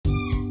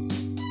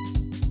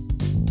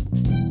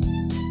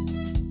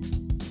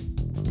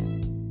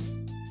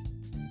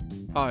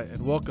Hi,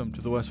 and welcome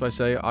to the West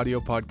Visalia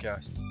audio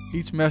podcast.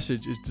 Each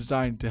message is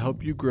designed to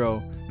help you grow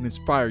and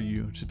inspire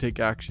you to take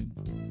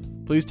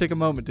action. Please take a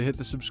moment to hit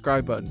the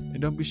subscribe button, and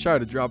don't be shy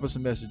to drop us a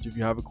message if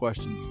you have a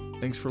question.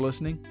 Thanks for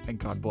listening, and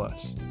God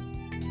bless.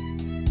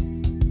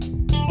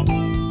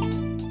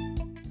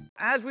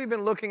 As we've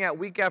been looking at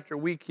week after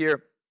week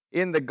here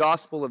in the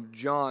Gospel of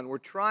John, we're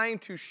trying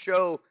to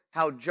show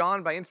how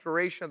John, by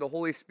inspiration of the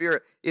Holy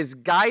Spirit, is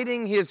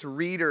guiding his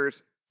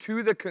readers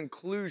to the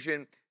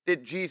conclusion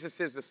that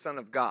Jesus is the Son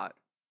of God.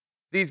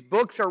 These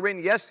books are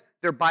written, yes,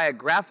 they're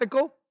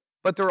biographical,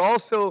 but they're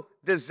also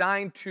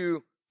designed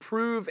to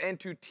prove and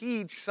to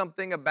teach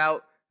something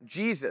about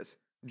Jesus.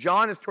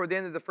 John is toward the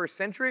end of the first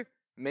century.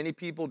 Many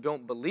people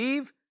don't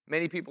believe.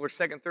 Many people are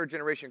second, third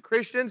generation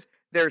Christians.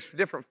 There's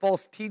different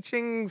false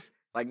teachings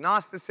like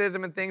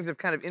Gnosticism and things have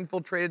kind of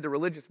infiltrated the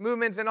religious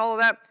movements and all of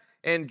that.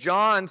 And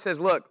John says,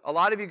 look, a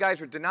lot of you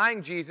guys are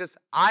denying Jesus.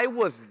 I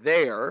was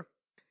there.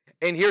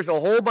 And here's a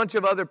whole bunch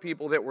of other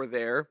people that were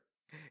there.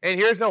 And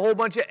here's a whole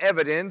bunch of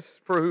evidence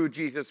for who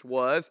Jesus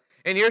was.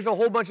 And here's a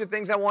whole bunch of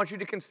things I want you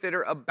to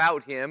consider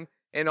about him.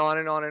 And on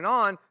and on and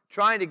on,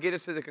 trying to get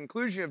us to the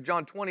conclusion of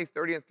John 20,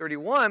 30, and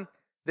 31,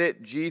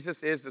 that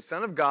Jesus is the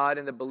Son of God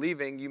and that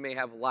believing you may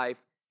have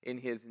life in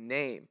his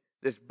name.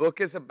 This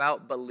book is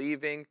about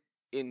believing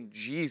in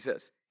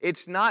Jesus.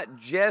 It's not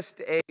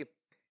just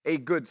a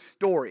good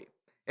story.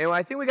 And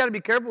I think we got to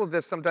be careful with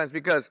this sometimes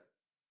because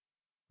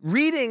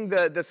reading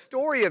the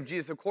story of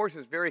Jesus, of course,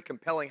 is very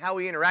compelling. How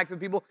he interacts with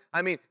people.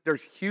 I mean,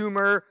 there's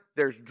humor,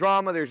 there's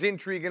drama, there's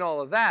intrigue and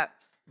all of that.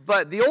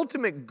 But the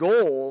ultimate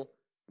goal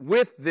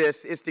with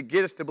this is to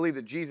get us to believe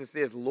that Jesus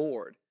is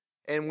Lord.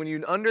 And when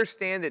you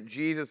understand that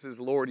Jesus is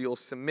Lord, you'll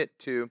submit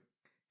to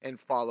and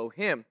follow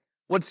him.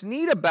 What's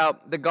neat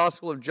about the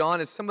Gospel of John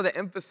is some of the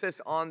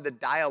emphasis on the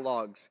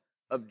dialogues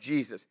of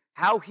Jesus,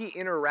 how he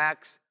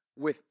interacts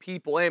with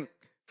people. And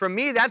for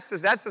me, that's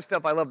the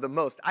stuff I love the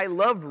most. I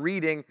love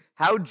reading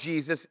how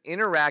Jesus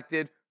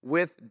interacted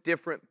with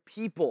different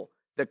people,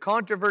 the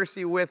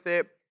controversy with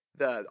it,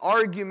 the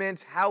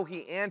arguments, how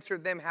he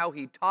answered them, how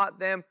he taught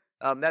them.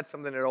 That's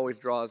something that always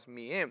draws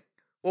me in.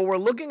 Well, we're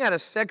looking at a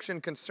section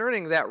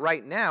concerning that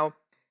right now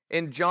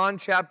in John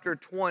chapter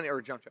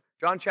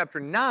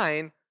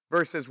 9,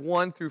 verses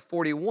 1 through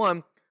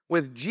 41,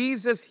 with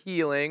Jesus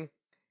healing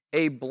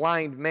a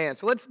blind man.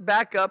 So let's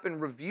back up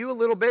and review a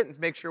little bit and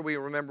make sure we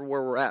remember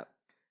where we're at.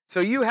 So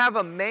you have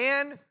a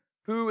man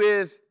who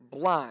is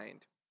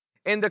blind.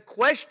 And the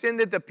question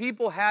that the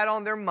people had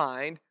on their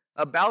mind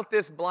about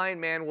this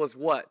blind man was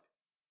what?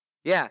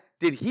 Yeah,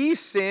 did he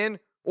sin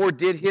or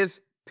did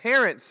his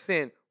parents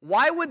sin?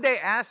 Why would they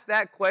ask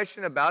that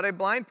question about a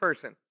blind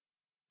person?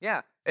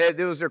 Yeah,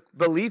 there was a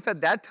belief at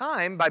that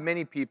time by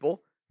many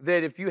people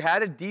that if you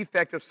had a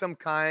defect of some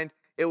kind,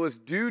 it was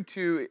due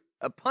to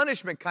a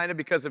punishment kind of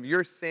because of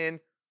your sin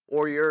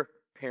or your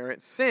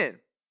parents' sin.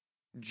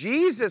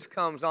 Jesus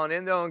comes on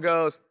in though and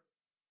goes,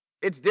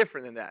 it's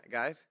different than that,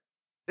 guys.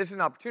 This is an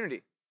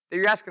opportunity.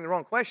 You're asking the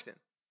wrong question.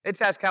 Let's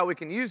ask how we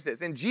can use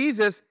this. And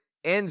Jesus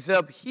ends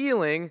up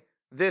healing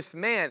this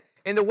man.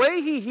 And the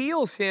way he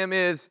heals him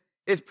is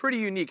pretty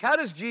unique. How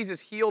does Jesus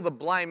heal the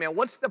blind man?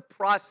 What's the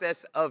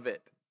process of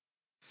it?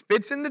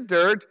 Spits in the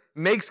dirt,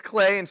 makes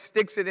clay, and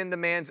sticks it in the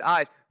man's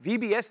eyes.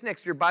 VBS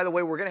next year, by the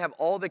way, we're going to have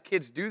all the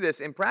kids do this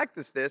and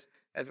practice this.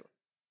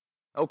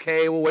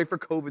 Okay, we'll wait for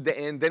COVID to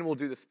end, then we'll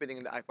do the spitting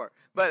in the eye part.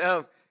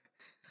 But,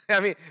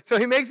 so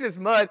he makes this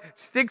mud,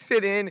 sticks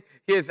it in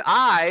his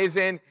eyes,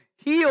 and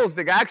heals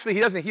the guy. Actually, he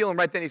doesn't heal him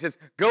right then. He says,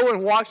 go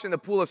and wash in the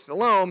pool of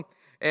Siloam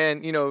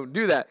and,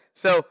 do that.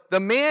 So the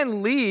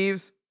man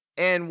leaves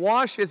and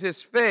washes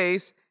his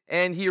face,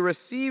 and he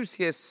receives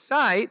his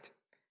sight,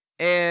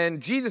 and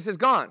Jesus is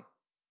gone.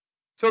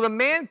 So the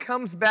man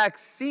comes back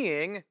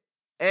seeing,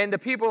 and the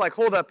people are like,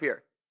 hold up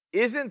here.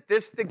 Isn't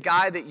this the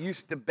guy that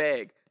used to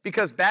beg?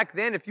 Because back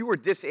then, if you were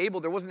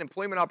disabled, there wasn't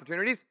employment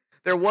opportunities.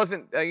 There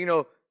wasn't,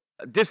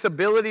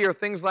 disability or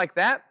things like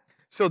that.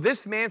 So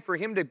this man, for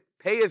him to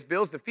pay his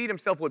bills, to feed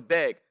himself, would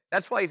beg.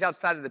 That's why he's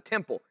outside of the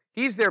temple.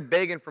 He's there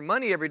begging for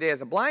money every day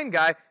as a blind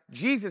guy.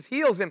 Jesus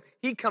heals him.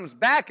 He comes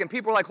back, and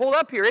people are like, hold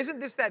up here. Isn't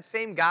this that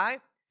same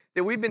guy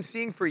that we've been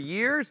seeing for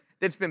years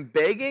that's been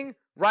begging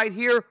right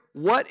here?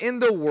 What in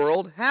the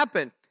world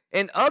happened?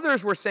 And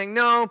others were saying,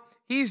 no,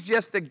 he's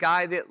just a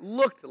guy that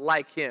looked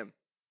like him.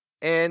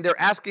 And they're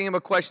asking him a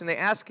question. They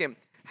ask him,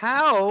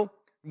 how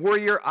were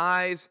your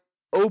eyes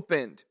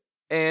opened?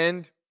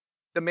 And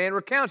the man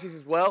recounts. He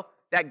says, well,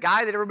 that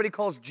guy that everybody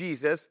calls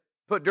Jesus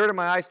put dirt in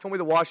my eyes, told me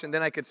to wash, and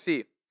then I could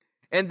see.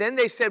 And then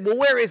they said, well,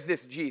 where is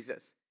this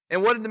Jesus?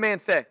 And what did the man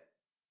say?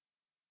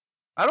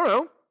 I don't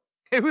know.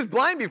 He was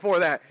blind before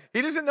that.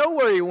 He doesn't know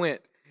where he went.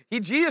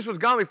 Jesus was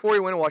gone before he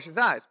went and washed his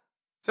eyes.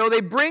 So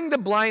they bring the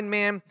blind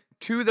man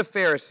to the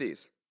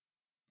Pharisees.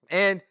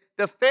 And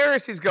the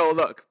Pharisees go,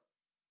 look,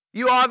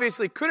 you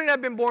obviously couldn't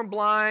have been born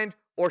blind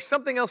or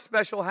something else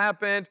special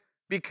happened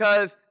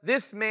because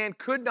this man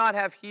could not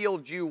have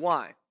healed you.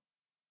 Why?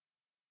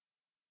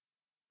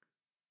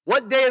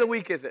 What day of the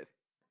week is it?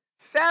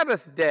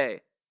 Sabbath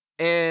day.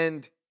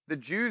 And the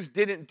Jews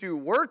didn't do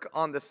work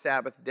on the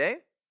Sabbath day.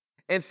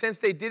 And since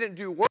they didn't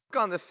do work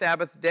on the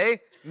Sabbath day,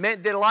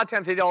 meant that a lot of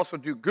times they'd also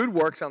do good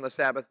works on the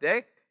Sabbath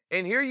day.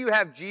 And here you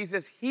have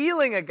Jesus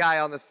healing a guy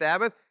on the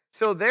Sabbath.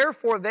 So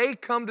therefore, they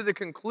come to the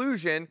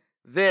conclusion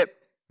that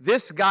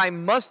this guy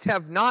must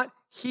have not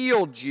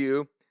healed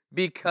you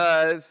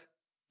because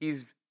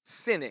he's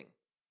sinning,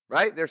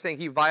 right? They're saying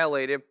he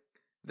violated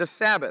the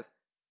Sabbath.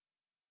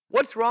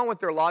 What's wrong with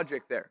their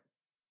logic there?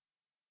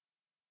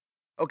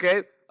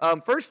 Okay,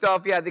 first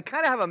off, yeah, they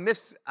kind of have a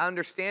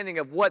misunderstanding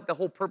of what the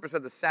whole purpose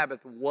of the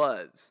Sabbath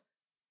was.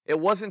 It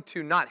wasn't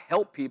to not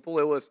help people.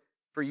 It was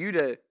for you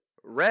to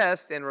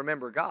rest and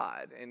remember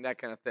God and that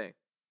kind of thing.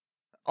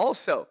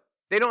 Also,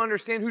 they don't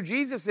understand who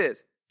Jesus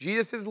is.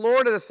 Jesus is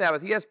Lord of the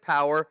Sabbath. He has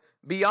power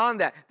beyond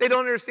that. They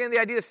don't understand the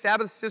idea of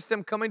Sabbath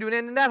system coming to an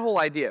end and that whole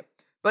idea.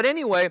 But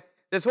anyway,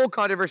 this whole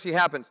controversy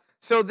happens.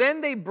 So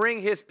then they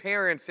bring his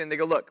parents in. They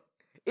go, look,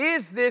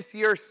 is this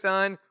your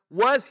son?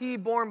 Was he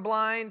born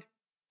blind?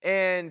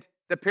 And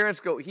the parents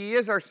go, he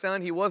is our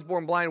son. He was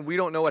born blind. We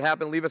don't know what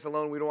happened. Leave us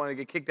alone. We don't want to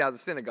get kicked out of the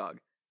synagogue.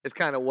 It's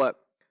kind of what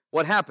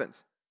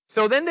happens.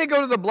 So then they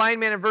go to the blind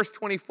man in verse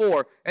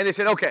 24, and they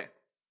said, okay,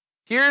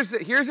 here's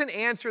an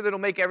answer that'll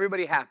make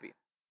everybody happy.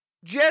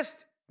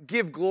 Just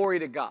give glory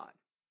to God.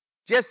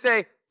 Just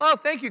say, oh,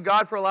 thank you,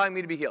 God, for allowing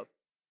me to be healed.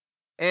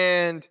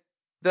 And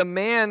the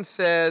man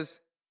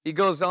says, he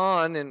goes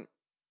on and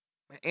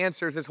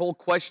answers this whole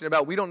question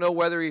about we don't know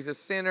whether he's a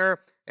sinner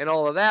and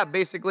all of that.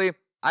 Basically,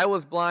 I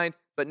was blind,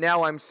 but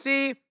now I'm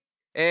see.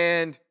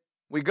 And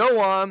we go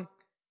on,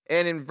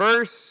 and in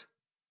verse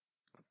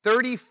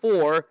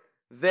 34,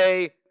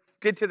 they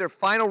get to their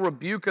final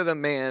rebuke of the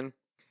man,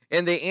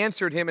 and they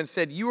answered him and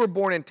said, you were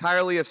born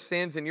entirely of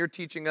sins, and you're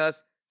teaching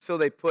us. So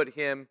they put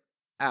him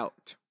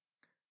out.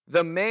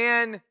 The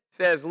man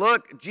says,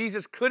 look,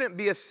 Jesus couldn't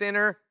be a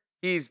sinner.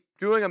 He's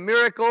doing a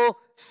miracle.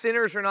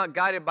 Sinners are not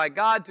guided by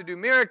God to do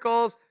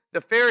miracles.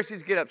 The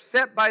Pharisees get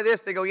upset by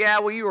this. They go, yeah,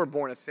 well, you were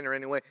born a sinner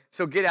anyway,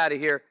 so get out of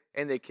here,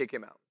 and they kick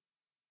him out.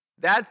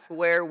 That's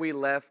where we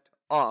left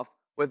off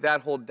with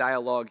that whole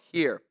dialogue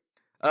here.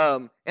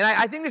 And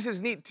I think this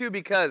is neat, too,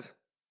 because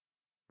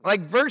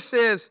like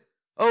verses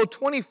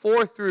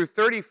 24 through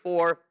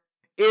 34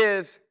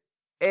 is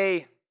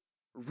a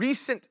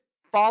recent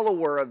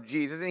follower of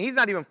Jesus, and he's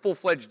not even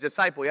full-fledged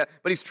disciple yet,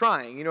 but he's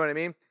trying, you know what I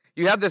mean?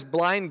 You have this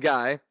blind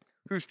guy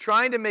who's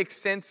trying to make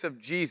sense of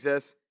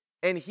Jesus,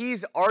 and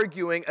he's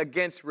arguing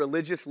against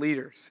religious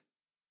leaders,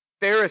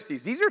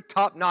 Pharisees. These are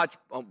top-notch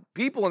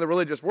people in the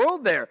religious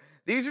world there.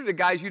 These are the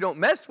guys you don't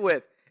mess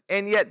with.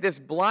 And yet this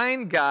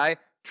blind guy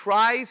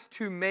tries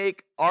to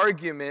make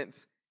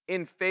arguments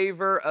in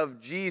favor of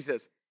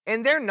Jesus.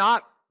 And they're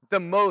not the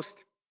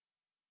most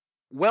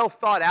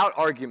well-thought-out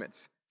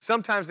arguments.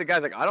 Sometimes the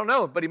guy's like, I don't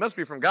know, but he must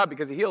be from God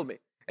because he healed me.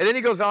 And then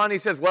he goes on, he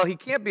says, well, he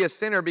can't be a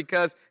sinner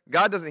because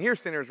God doesn't hear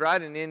sinners,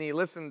 right? And then he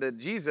listened to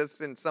Jesus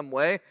in some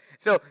way.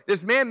 So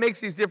this man makes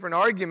these different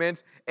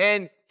arguments,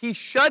 and he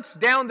shuts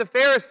down the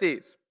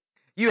Pharisees.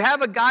 You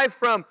have a guy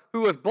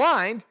who was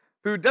blind,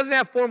 who doesn't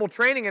have formal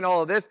training in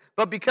all of this,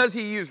 but because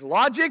he used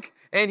logic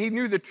and he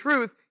knew the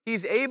truth,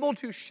 he's able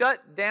to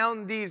shut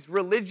down these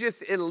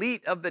religious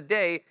elite of the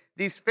day,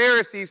 these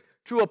Pharisees,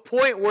 to a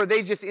point where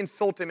they just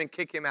insult him and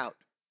kick him out.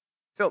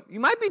 So you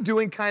might be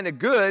doing kind of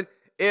good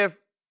if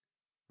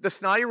the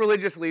snotty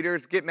religious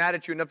leaders get mad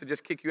at you enough to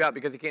just kick you out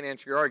because they can't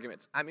answer your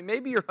arguments. I mean,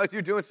 maybe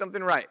you're doing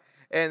something right.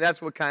 And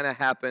that's what kind of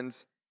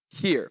happens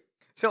here.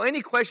 So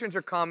any questions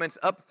or comments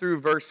up through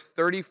verse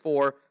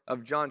 34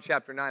 of John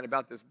chapter 9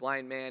 about this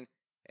blind man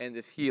and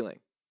this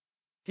healing?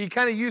 He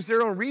kind of used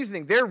their own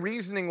reasoning. Their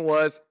reasoning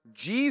was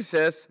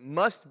Jesus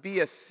must be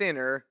a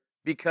sinner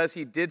because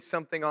he did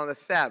something on the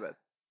Sabbath.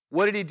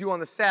 What did he do on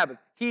the Sabbath?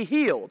 He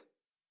healed.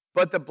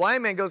 But the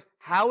blind man goes,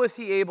 how is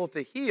he able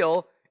to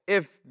heal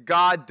if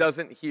God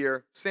doesn't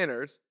hear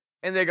sinners?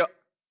 And they go,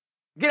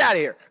 get out of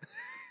here.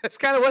 That's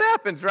kind of what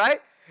happens, right?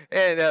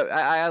 And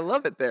I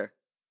love it there.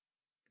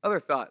 Other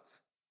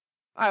thoughts?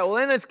 All right, well,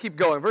 then let's keep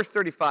going. Verse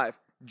 35.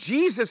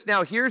 Jesus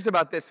now hears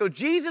about this. So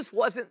Jesus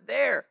wasn't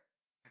there.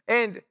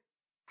 And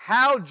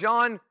how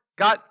John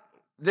got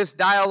this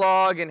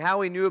dialogue and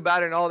how he knew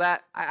about it and all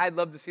that, I'd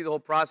love to see the whole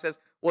process.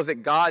 Was it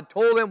God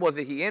told him? Was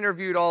it he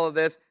interviewed all of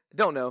this? I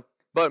don't know.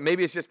 But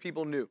maybe it's just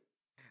people knew.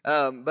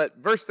 But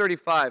verse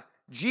 35,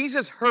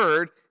 Jesus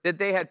heard that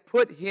they had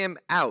put him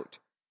out.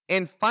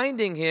 And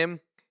finding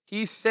him,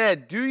 he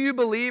said, do you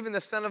believe in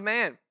the Son of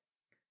Man?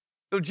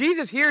 So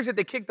Jesus hears that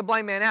they kicked the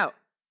blind man out.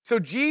 So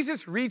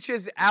Jesus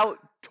reaches out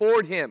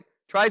toward him,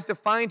 tries to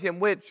find him,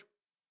 which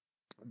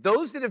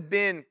those that have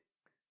been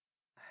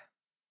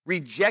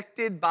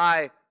rejected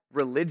by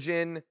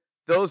religion,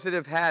 those that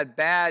have had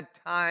bad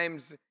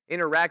times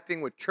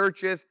interacting with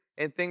churches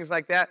and things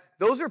like that,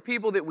 those are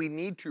people that we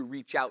need to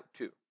reach out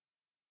to.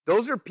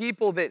 Those are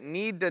people that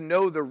need to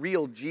know the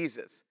real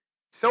Jesus.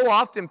 So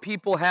often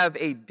people have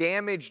a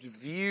damaged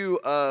view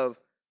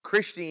of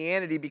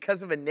Christianity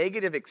because of a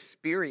negative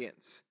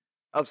experience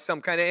of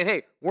some kind. And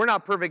hey, we're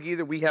not perfect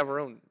either. We have our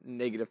own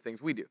negative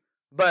things we do.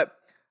 But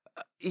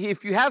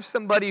if you have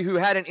somebody who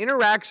had an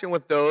interaction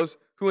with those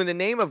who in the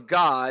name of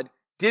God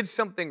did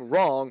something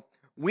wrong,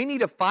 we need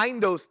to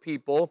find those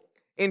people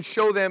and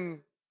show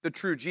them the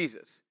true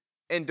Jesus.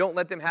 And don't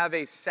let them have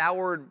a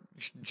soured,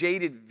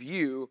 jaded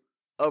view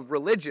of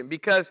religion.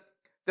 Because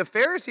the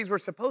Pharisees were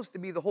supposed to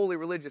be the holy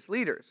religious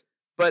leaders,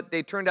 but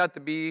they turned out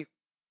to be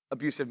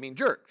abusive, mean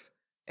jerks.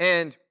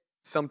 And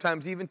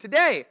sometimes even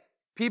today,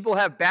 people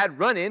have bad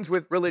run-ins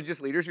with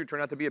religious leaders who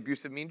turn out to be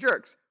abusive, mean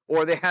jerks.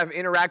 Or they have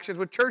interactions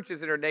with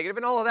churches that are negative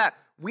and all of that.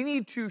 We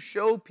need to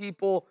show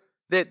people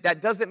that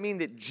that doesn't mean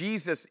that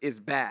Jesus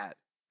is bad.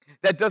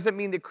 That doesn't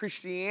mean that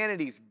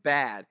Christianity's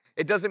bad.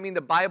 It doesn't mean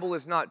the Bible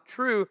is not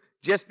true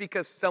just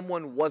because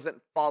someone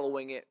wasn't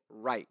following it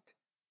right.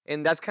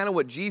 And that's kind of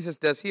what Jesus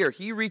does here.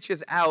 He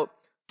reaches out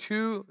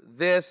to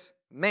this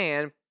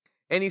man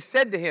and he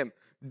said to him,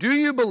 "Do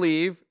you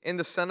believe in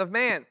the Son of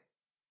Man?"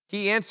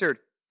 He answered,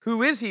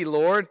 "Who is he,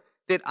 Lord,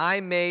 that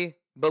I may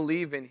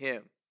believe in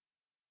him?"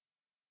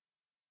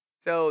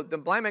 So the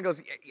blind man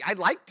goes, "I'd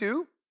like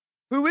to.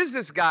 Who is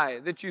this guy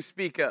that you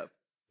speak of?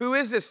 Who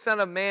is this Son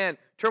of Man?"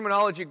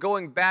 Terminology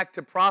going back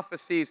to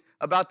prophecies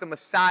about the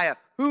Messiah.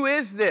 Who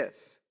is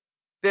this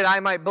that I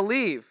might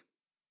believe?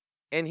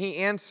 And he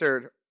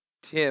answered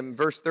him,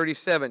 verse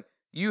 37,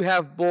 "You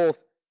have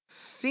both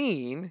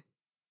seen,"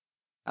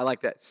 I like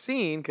that,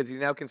 seen, because he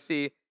now can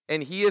see,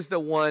 "and he is the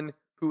one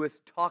who is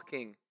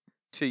talking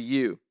to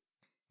you."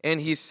 And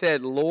he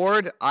said,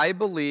 "Lord, I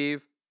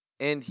believe,"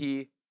 and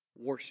he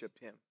worshiped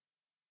him.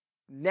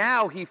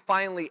 Now he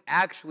finally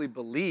actually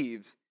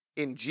believes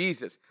in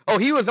Jesus. Oh,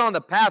 he was on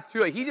the path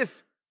to it. He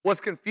just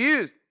was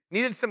confused,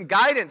 needed some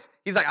guidance.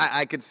 He's like,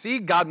 I could see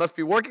God must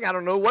be working. I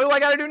don't know. What do I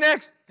got to do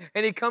next?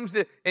 And he comes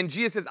to, and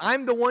Jesus says,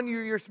 "I'm the one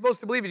you're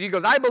supposed to believe in." He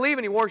goes, "I believe,"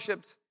 and he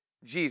worships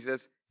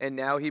Jesus. And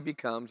now he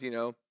becomes,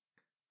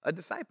 a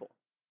disciple.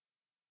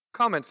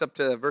 Comments up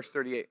to verse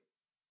 38.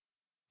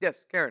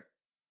 Yes, Karen.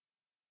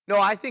 No,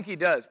 I think he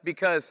does,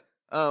 because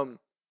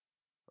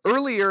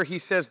earlier he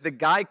says the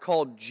guy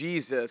called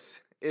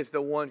Jesus is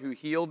the one who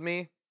healed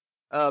me,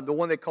 the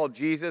one they called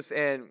Jesus.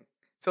 And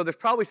so there's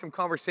probably some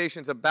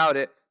conversations about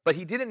it, but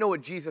he didn't know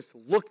what Jesus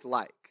looked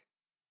like.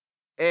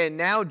 And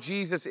now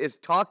Jesus is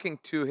talking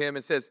to him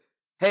and says,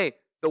 "Hey,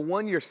 the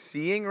one you're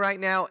seeing right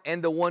now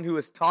and the one who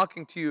is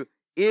talking to you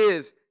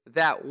is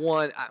that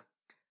one."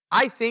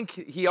 I think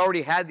he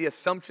already had the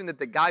assumption that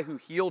the guy who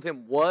healed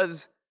him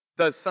was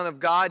the Son of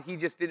God. He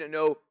just didn't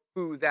know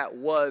who that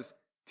was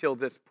till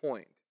this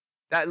point.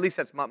 At least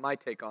that's my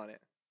take on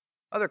it.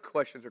 Other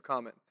questions or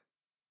comments?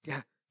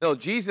 Yeah. No,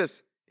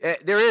 Jesus,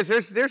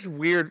 there's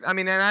weird,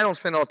 and I don't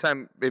spend all the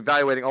time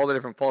evaluating all the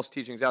different false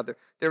teachings out there.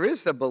 There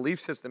is a belief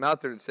system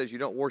out there that says you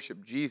don't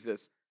worship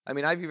Jesus.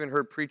 I've even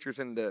heard preachers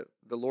in the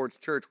Lord's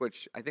church,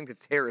 which I think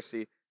it's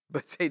heresy,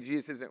 but say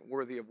Jesus isn't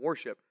worthy of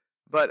worship.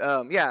 But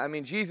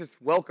Jesus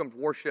welcomed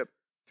worship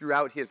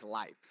throughout his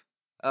life.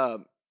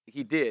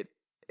 He did.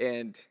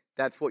 And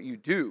that's what you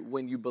do.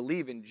 When you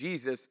believe in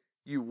Jesus,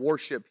 you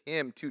worship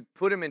him. To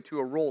put him into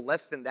a role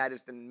less than that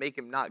is to make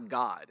him not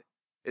God,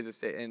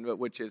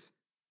 which is,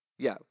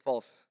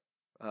 false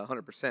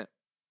 100%.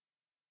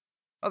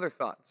 Other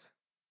thoughts?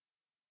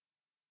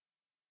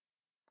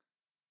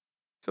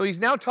 So he's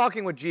now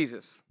talking with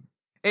Jesus.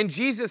 And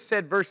Jesus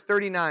said, verse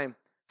 39,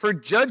 "For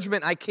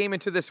judgment I came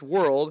into this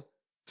world,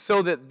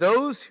 so that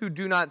those who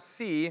do not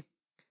see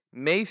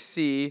may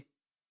see,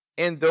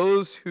 and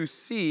those who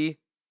see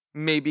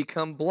may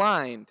become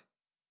blind."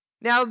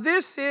 Now,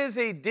 this is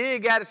a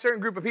dig at a certain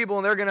group of people,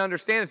 and they're going to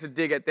understand it's a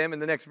dig at them in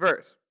the next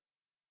verse.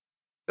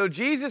 So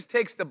Jesus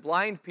takes the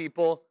blind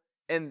people,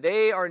 and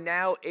they are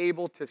now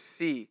able to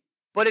see.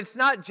 But it's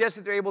not just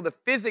that they're able to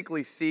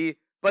physically see,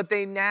 but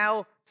they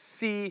now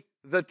see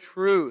the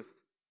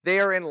truth. They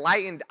are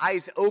enlightened,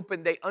 eyes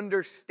open, they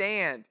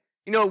understand.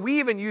 We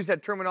even use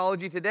that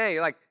terminology today.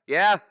 You're like,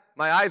 "Yeah,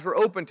 my eyes were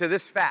open to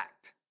this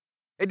fact."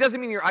 It doesn't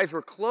mean your eyes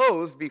were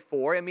closed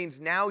before. It means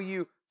now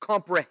you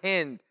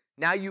comprehend.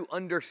 Now you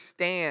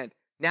understand.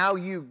 Now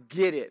you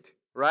get it,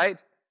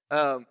 right?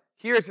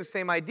 Here's the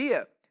same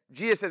idea.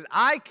 Jesus says,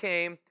 "I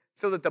came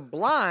so that the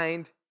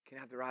blind can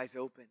have their eyes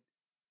open,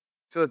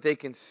 so that they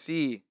can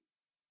see,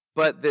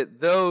 but that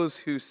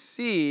those who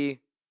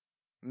see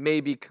may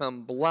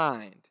become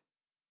blind."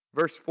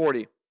 Verse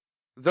 40.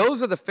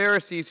 Those of the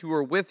Pharisees who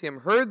were with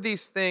him heard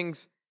these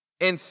things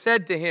and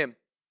said to him,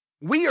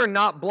 "We are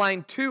not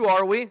blind too,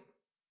 are we?"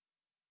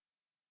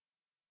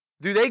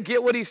 Do they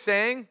get what he's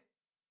saying?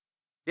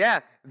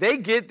 Yeah, they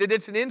get that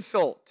it's an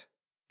insult.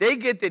 They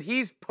get that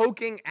he's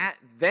poking at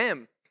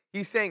them.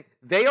 He's saying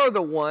they are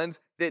the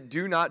ones that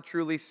do not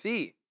truly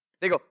see.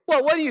 They go,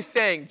 "Well, what are you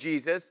saying,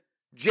 Jesus?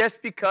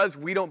 Just because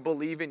we don't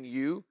believe in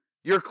you,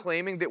 you're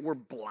claiming that we're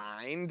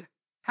blind?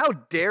 How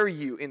dare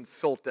you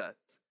insult us?"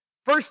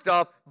 First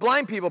off,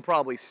 blind people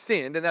probably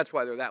sinned, and that's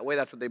why they're that way.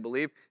 That's what they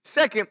believe.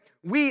 Second,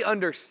 we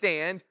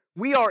understand.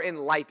 We are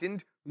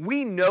enlightened.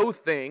 We know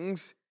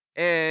things.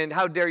 And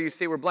how dare you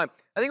say we're blind?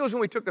 I think it was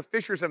when we took the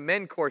Fishers of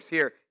Men course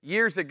here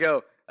years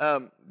ago.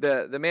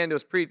 The man who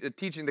was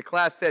teaching the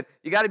class said,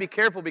 you got to be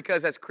careful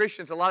because as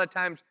Christians, a lot of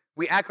times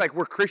we act like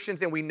we're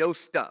Christians and we know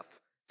stuff.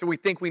 So we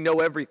think we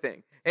know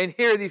everything. And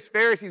here these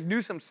Pharisees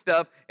knew some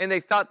stuff, and they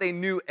thought they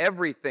knew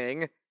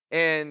everything.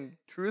 And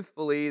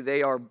truthfully,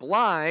 they are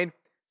blind.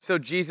 So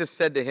Jesus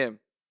said to him,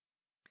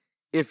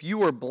 if you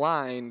were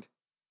blind,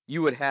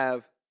 you would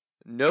have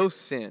no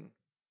sin.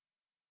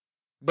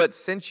 But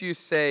since you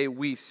say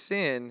we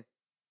sin,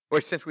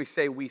 or since we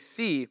say we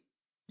see,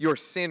 your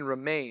sin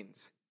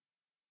remains.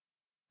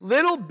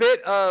 Little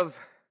bit of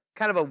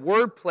kind of a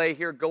wordplay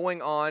here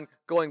going on,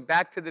 going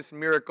back to this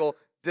miracle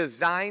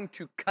designed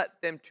to cut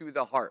them to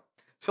the heart.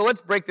 So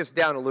let's break this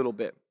down a little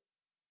bit.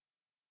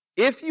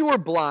 If you were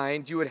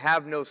blind, you would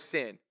have no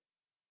sin.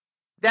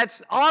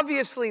 That's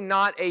obviously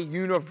not a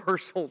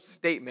universal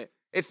statement.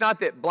 It's not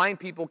that blind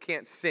people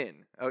can't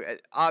sin. Okay,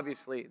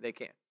 obviously, they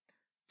can.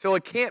 So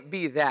it can't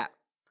be that.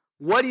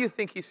 What do you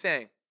think he's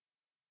saying?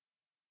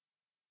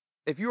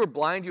 If you were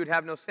blind, you would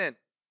have no sin.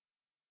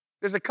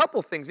 There's a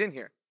couple things in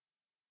here.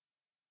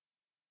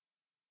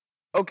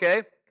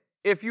 Okay,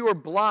 if you were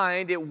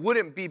blind, it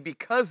wouldn't be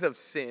because of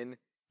sin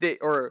that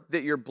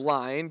you're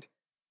blind,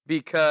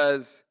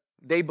 because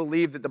they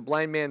believe that the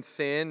blind man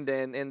sinned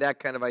and that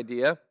kind of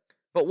idea.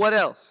 But what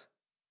else?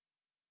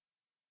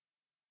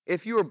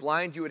 If you were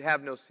blind, you would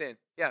have no sin.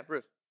 Yeah,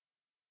 Bruce.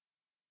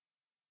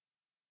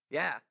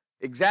 Yeah,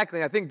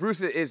 exactly. I think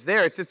Bruce is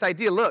there. It's this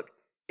idea. Look,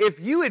 if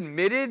you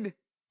admitted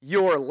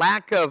your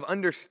lack of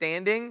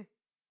understanding,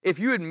 if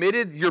you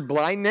admitted your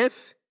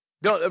blindness,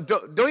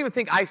 don't even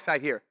think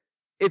eyesight here.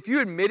 If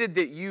you admitted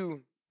that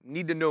you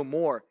need to know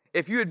more,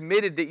 if you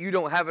admitted that you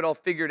don't have it all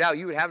figured out,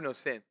 you would have no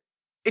sin.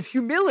 It's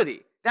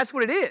humility. That's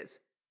what it is.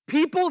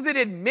 People that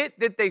admit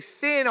that they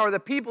sin are the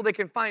people that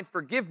can find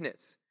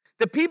forgiveness.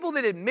 The people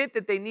that admit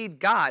that they need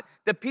God,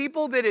 the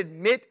people that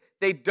admit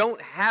they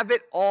don't have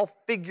it all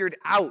figured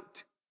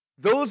out,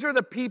 those are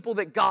the people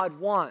that God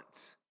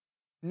wants.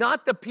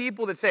 Not the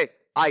people that say,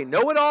 I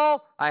know it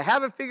all, I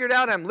have it figured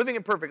out, I'm living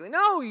it perfectly.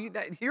 No,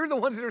 you're the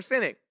ones that are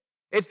sinning.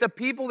 It's the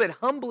people that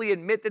humbly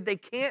admit that they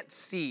can't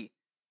see.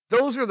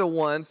 Those are the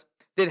ones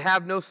that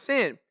have no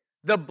sin.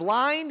 The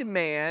blind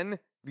man,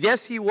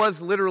 yes, he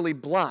was literally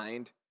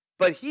blind,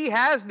 but he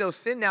has no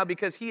sin now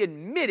because he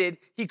admitted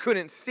he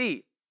couldn't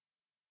see.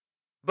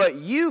 But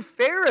you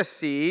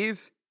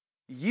Pharisees,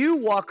 you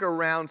walk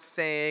around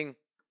saying,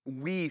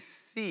 we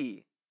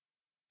see,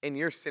 and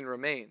your sin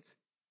remains.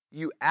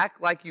 You act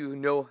like you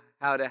know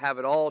how to have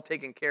it all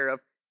taken care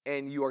of,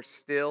 and you are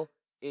still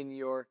in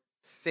your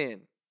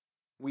sin.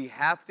 We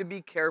have to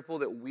be careful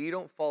that we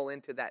don't fall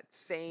into that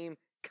same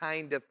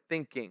kind of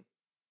thinking.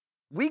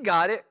 We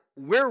got it.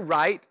 We're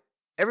right.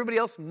 Everybody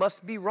else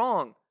must be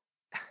wrong.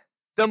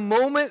 The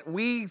moment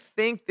we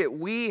think that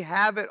we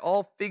have it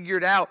all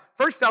figured out,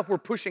 first off, we're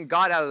pushing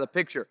God out of the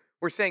picture.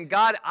 We're saying,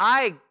 God,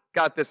 I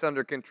got this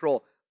under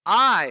control.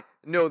 I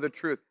know the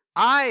truth.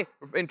 I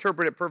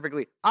interpret it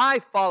perfectly. I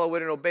follow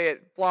it and obey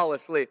it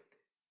flawlessly.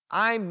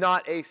 I'm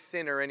not a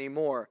sinner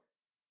anymore.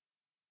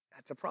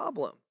 That's a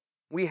problem.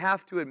 We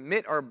have to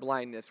admit our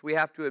blindness. We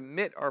have to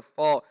admit our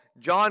fault.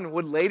 John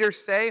would later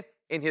say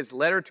in his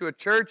letter to a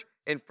church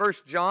in 1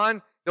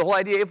 John, the whole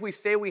idea, if we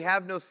say we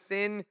have no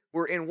sin,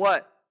 we're in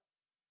what?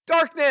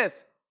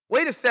 Darkness.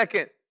 Wait a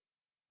second.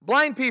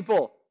 Blind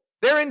people,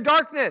 they're in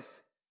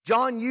darkness.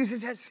 John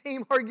uses that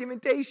same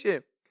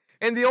argumentation.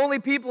 And the only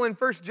people in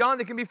 1 John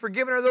that can be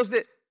forgiven are those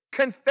that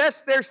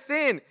confess their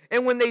sin.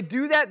 And when they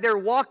do that, they're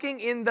walking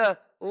in the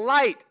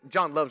light.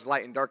 John loves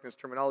light and darkness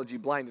terminology,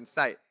 blind and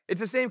sight. It's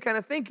the same kind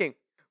of thinking.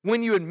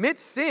 When you admit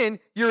sin,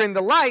 you're in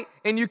the light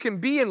and you can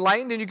be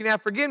enlightened and you can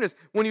have forgiveness.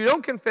 When you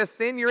don't confess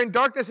sin, you're in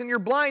darkness and you're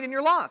blind and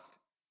you're lost.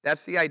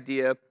 That's the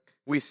idea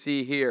we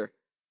see here.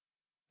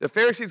 The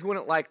Pharisees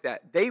wouldn't like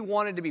that. They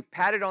wanted to be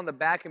patted on the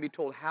back and be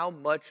told how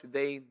much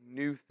they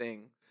knew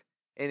things.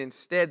 And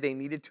instead, they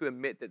needed to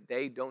admit that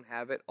they don't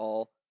have it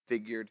all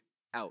figured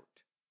out.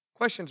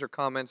 Questions or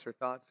comments or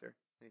thoughts or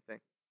anything?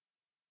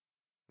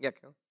 Yeah,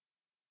 Kel.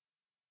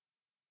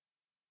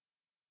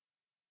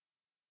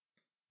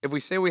 If we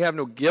say we have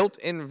no guilt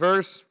in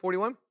verse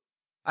 41,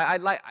 I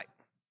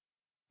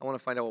want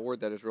to find out what word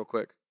that is real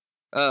quick.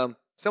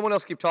 Someone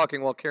else keep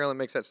talking while Carolyn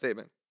makes that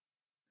statement.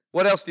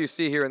 What else do you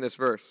see here in this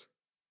verse?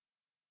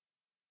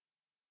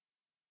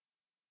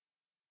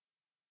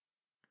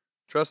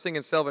 Trusting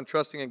in self and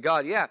trusting in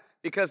God. Yeah,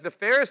 because the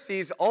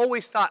Pharisees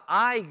always thought,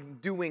 I'm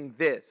doing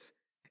this.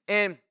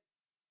 And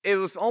it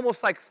was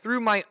almost like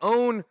through my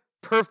own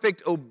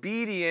perfect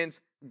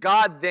obedience,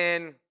 God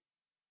then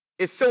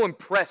is so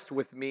impressed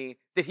with me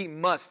that he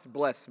must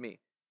bless me.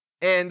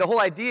 And the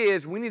whole idea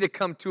is we need to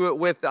come to it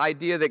with the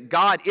idea that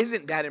God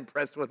isn't that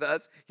impressed with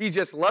us. He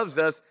just loves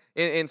us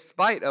in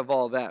spite of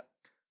all that.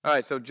 All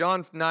right, so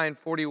John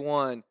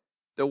 9:41,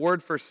 the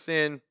word for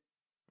sin,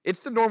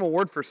 it's the normal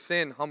word for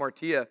sin,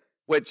 hamartia,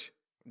 which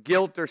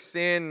guilt or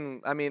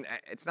sin, I mean,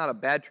 it's not a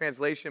bad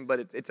translation,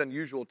 but it's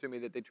unusual to me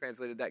that they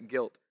translated that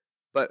guilt.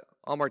 But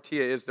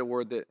hamartia is the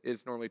word that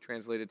is normally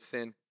translated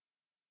sin.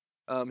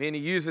 And he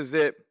uses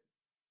it,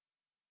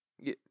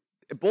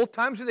 both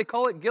times do they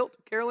call it guilt,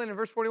 Carolyn, in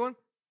verse 41?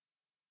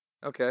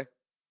 Okay.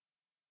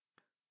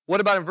 What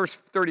about in verse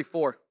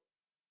 34?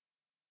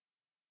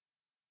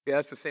 Yeah,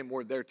 that's the same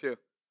word there too.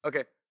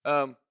 Okay.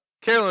 Carolyn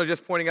was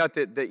just pointing out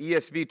that the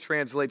ESV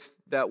translates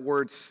that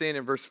word sin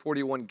in verse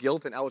 41,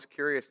 guilt, and I was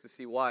curious to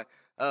see why.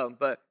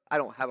 But I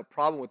don't have a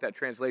problem with that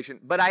translation.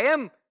 But I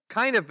am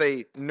kind of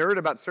a nerd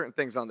about certain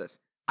things on this.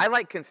 I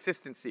like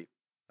consistency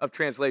of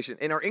translation.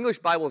 And our English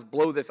Bibles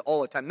blow this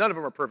all the time. None of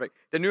them are perfect.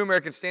 The New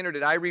American Standard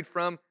that I read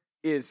from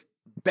is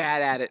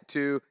bad at it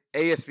too.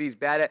 ASV's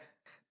bad at it.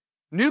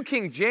 New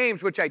King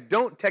James, which I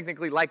don't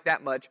technically like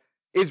that much,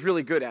 is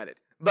really good at it.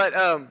 But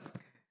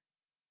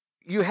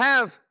you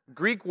have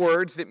Greek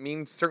words that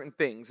mean certain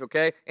things,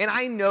 okay? And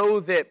I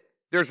know that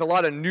there's a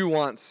lot of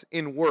nuance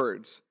in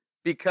words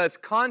because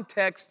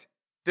context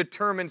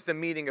determines the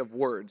meaning of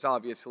words,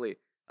 obviously.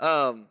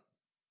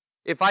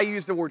 If I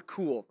use the word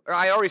cool, or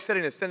I already said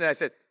in a sentence, I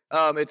said,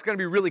 it's going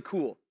to be really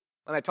cool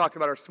when I talked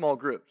about our small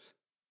groups.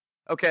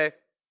 Okay,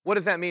 what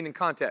does that mean in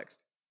context?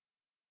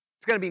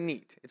 It's going to be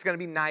neat. It's going to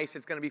be nice.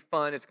 It's going to be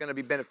fun. It's going to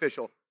be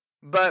beneficial.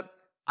 But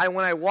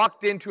when I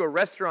walked into a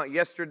restaurant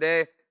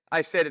yesterday,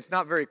 I said, it's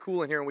not very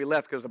cool in here, and we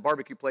left because it was a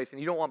barbecue place, and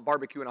you don't want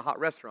barbecue in a hot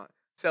restaurant.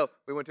 So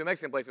we went to a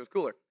Mexican place. It was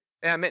cooler.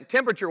 And I meant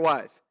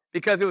temperature-wise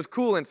because it was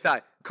cool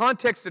inside.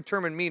 Context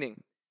determined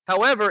meaning.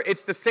 However,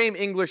 it's the same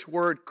English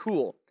word,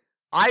 cool.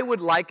 I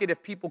would like it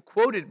if people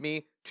quoted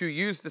me to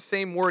use the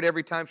same word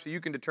every time so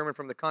you can determine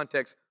from the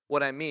context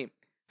what I mean.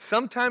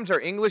 Sometimes our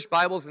English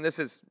Bibles, and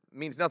this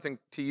means nothing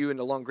to you in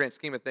the long grand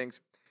scheme of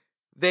things,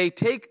 they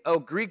take a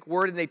Greek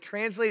word and they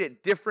translate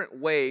it different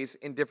ways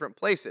in different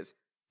places.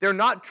 They're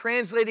not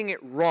translating it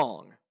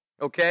wrong,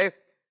 okay?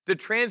 To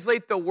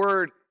translate the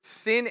word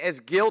sin as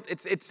guilt,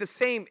 it's the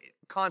same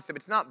concept.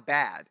 It's not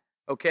bad,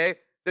 okay?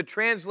 To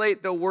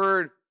translate the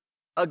word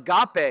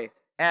agape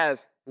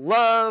as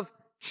love,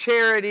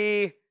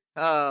 charity,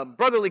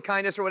 brotherly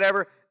kindness, or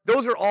whatever,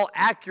 those are all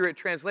accurate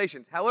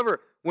translations.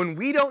 However, when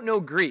we don't know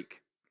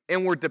Greek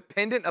and we're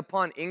dependent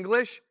upon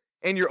English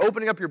and you're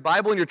opening up your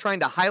Bible and you're trying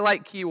to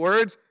highlight key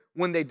words,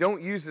 when they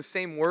don't use the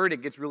same word,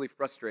 it gets really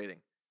frustrating.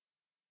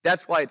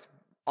 That's why it's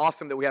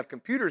awesome that we have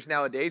computers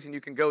nowadays and you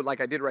can go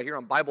like I did right here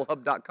on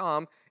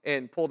BibleHub.com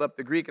and pulled up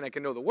the Greek and I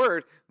can know the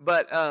word.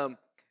 But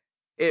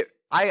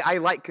I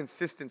like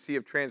consistency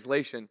of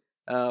translation.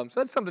 So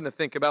that's something to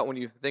think about when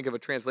you think of a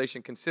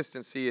translation.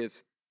 Consistency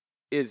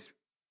is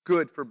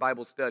good for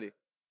Bible study.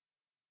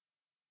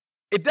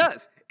 It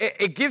does.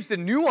 It gives the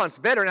nuance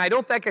better. And I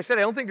don't think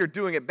they're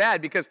doing it bad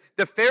because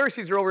the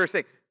Pharisees are over here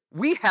saying,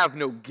 we have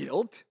no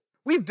guilt.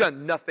 We've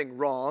done nothing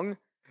wrong,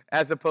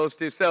 as opposed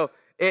to. So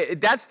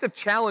that's the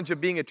challenge of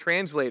being a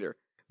translator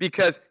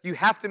because you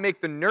have to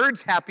make the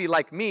nerds happy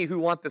like me who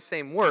want the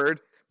same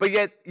word, but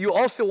yet you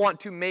also want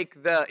to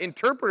make the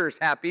interpreters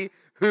happy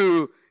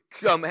who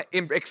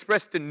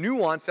express the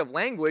nuance of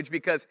language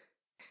because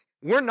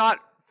we're not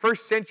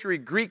first century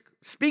Greek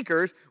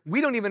speakers. We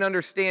don't even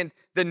understand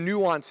the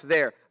nuance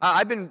there.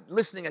 I've been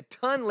listening a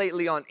ton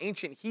lately on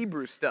ancient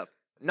Hebrew stuff.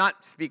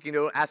 Not speaking,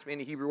 don't ask me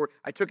any Hebrew word.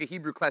 I took a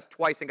Hebrew class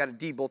twice and got a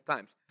D both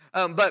times.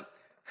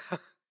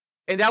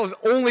 And that was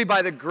only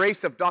by the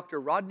grace of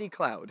Dr. Rodney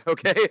Cloud,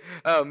 okay?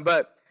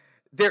 But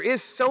there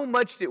is so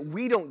much that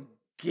we don't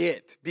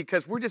get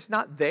because we're just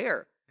not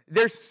there.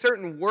 There's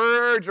certain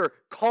words or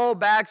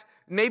callbacks.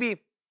 Maybe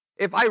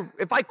if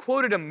I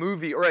quoted a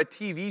movie or a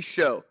TV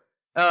show,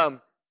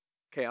 the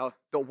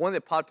one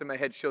that popped in my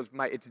head shows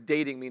it's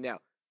dating me now.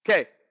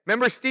 Okay,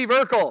 remember Steve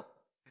Urkel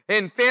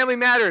in Family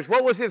Matters?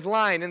 What was his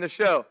line in the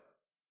show?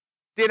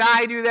 Did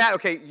I do that?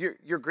 Okay,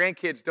 your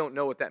grandkids don't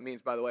know what that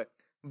means, by the way.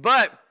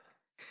 But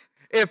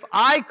if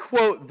I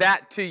quote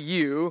that to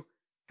you,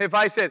 if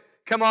I said,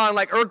 come on,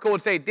 like Urkel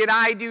would say, did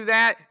I do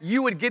that?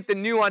 You would get the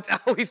nuance.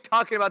 Oh, he's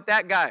talking about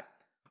that guy.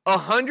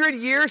 100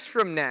 years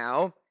from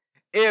now,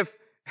 if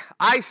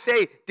I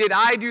say, did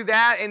I do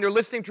that? And they're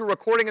listening to a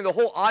recording and the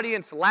whole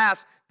audience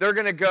laughs, they're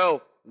going to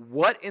go,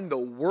 what in the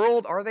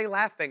world are they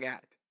laughing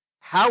at?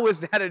 How is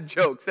that a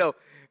joke? So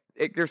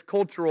there's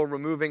cultural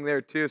removing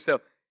there too.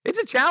 So it's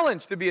a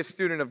challenge to be a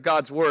student of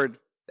God's word.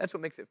 That's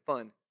what makes it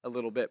fun a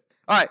little bit.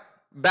 All right,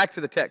 back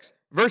to the text.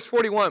 Verse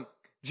 41,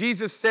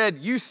 Jesus said,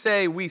 you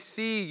say we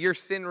see your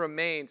sin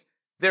remains.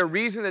 Their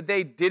reason that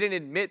they didn't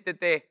admit that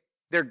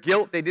their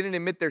guilt, they didn't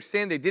admit their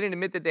sin, they didn't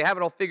admit that they have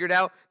it all figured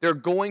out, they're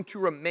going to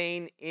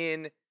remain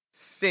in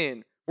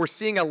sin. We're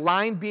seeing a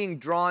line being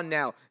drawn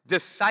now.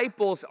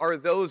 Disciples are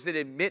those that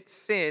admit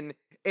sin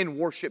and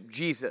worship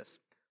Jesus.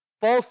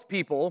 False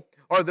people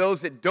are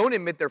those that don't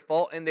admit their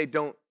fault and they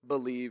don't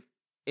believe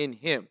in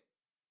him.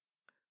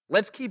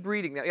 Let's keep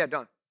reading now. Yeah,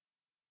 Don.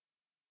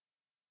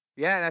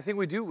 Yeah, and I think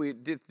we do.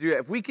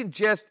 If we can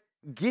just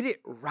get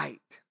it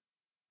right,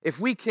 if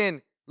we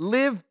can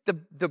live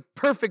the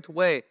perfect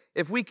way,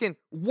 if we can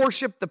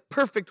worship the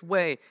perfect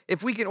way,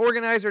 if we can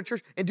organize our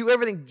church and do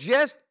everything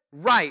just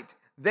right,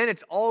 then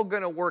it's all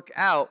going to work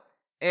out.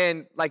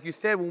 And like you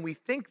said, when we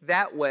think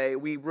that way,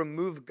 we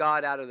remove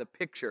God out of the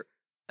picture.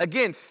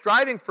 Again,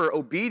 striving for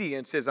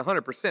obedience is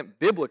 100%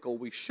 biblical.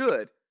 We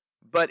should.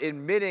 But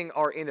admitting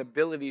our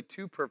inability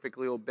to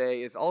perfectly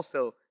obey is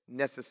also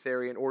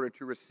necessary in order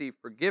to receive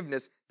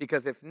forgiveness,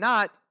 because if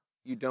not,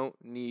 you don't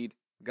need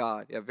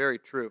God. Yeah, very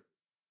true.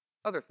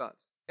 Other thoughts?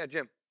 Yeah,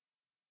 Jim.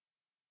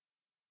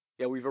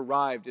 Yeah, we've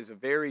arrived is a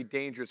very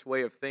dangerous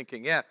way of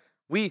thinking. Yeah,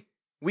 we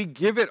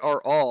give it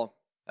our all.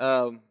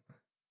 I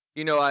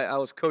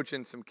was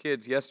coaching some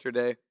kids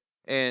yesterday,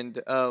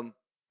 and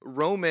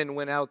Roman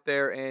went out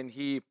there and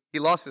he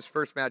lost his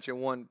first match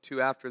and won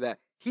two after that.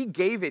 He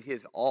gave it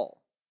his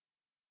all,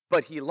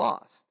 but he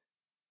lost.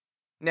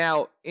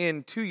 Now,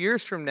 in 2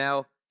 years from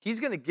now, he's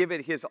going to give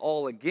it his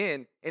all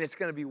again, and it's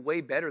going to be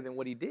way better than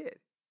what he did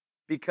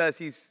because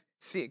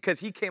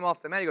he came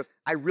off the mat. He goes,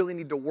 I really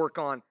need to work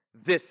on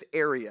this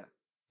area,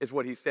 is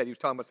what he said. He was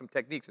talking about some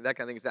techniques and that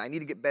kind of thing. He said, I need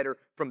to get better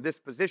from this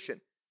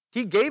position.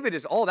 He gave it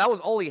his all. That was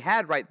all he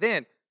had right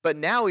then. But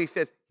now he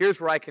says,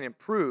 here's where I can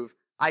improve.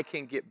 I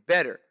can get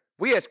better.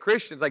 We as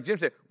Christians, like Jim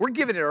said, we're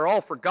giving it our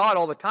all for God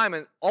all the time.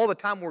 And all the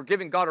time we're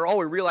giving God our all,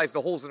 we realize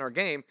the holes in our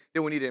game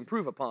that we need to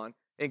improve upon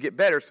and get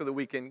better so that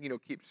we can,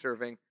 keep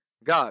serving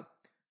God.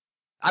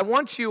 I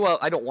want you,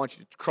 I don't want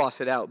you to cross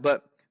it out,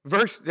 but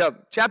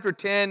chapter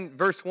 10,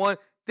 verse 1,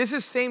 this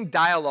is same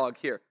dialogue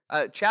here.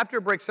 Chapter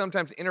breaks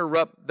sometimes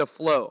interrupt the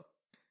flow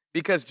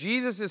because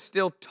Jesus is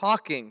still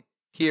talking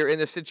here in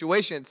this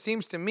situation. It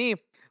seems to me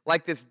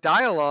like this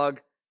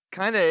dialogue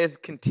kind of is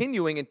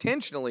continuing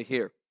intentionally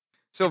here.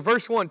 So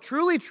verse 1,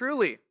 truly,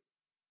 truly,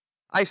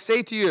 I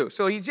say to you.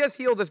 So he just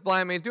healed this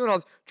blind man. He's doing all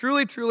this.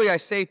 Truly, truly, I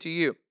say to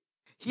you,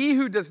 he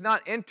who does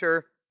not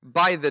enter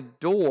by the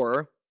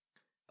door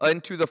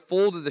into the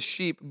fold of the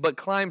sheep, but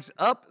climbs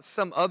up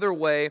some other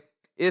way,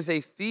 is a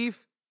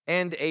thief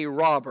and a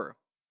robber.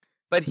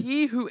 But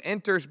he who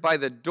enters by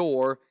the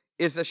door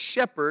is a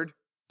shepherd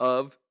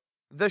of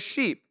the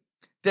sheep.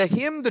 To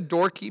him the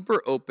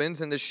doorkeeper opens,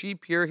 and the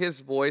sheep hear his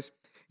voice,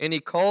 and he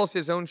calls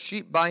his own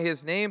sheep by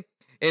his name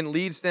and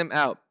leads them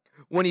out.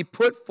 When he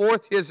put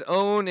forth his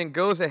own and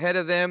goes ahead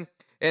of them,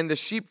 and the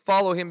sheep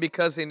follow him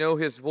because they know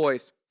his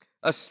voice.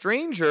 A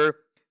stranger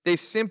they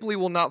simply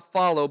will not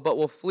follow, but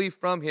will flee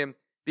from him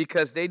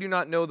because they do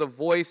not know the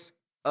voice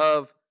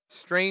of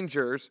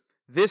strangers.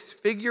 This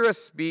figure of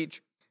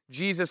speech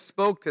Jesus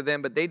spoke to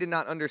them, but they did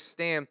not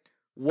understand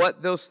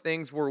what those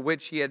things were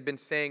which he had been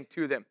saying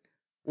to them.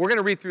 We're going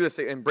to read through this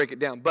and break it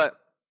down, but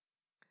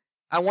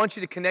I want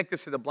you to connect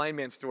this to the blind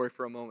man story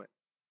for a moment.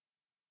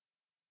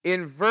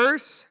 In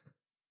verse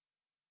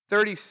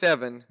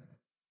 37,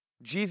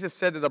 Jesus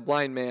said to the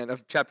blind man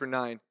of chapter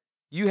 9,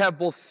 you have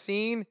both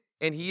seen,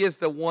 and he is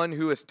the one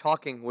who is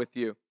talking with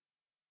you.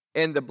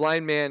 And the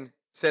blind man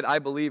said, I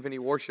believe, and he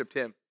worshiped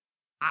him.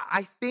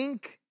 I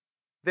think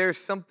there's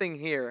something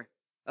here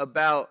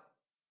about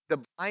the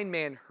blind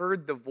man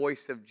heard the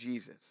voice of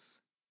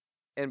Jesus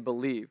and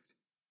believed.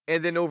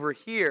 And then over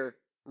here,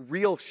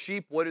 real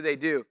sheep, what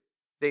do?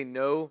 They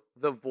know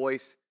the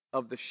voice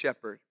of the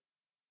shepherd.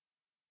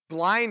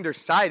 Blind or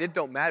sight, it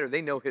don't matter.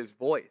 They know his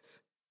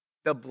voice.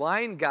 The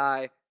blind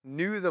guy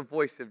knew the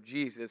voice of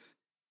Jesus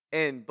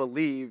and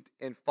believed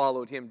and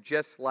followed him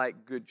just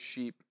like good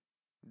sheep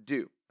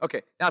do.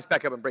 Okay, now let's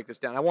back up and break this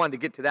down. I wanted to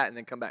get to that and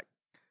then come back.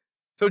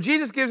 So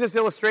Jesus gives this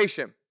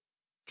illustration.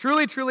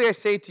 Truly, truly, I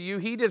say to you,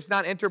 he does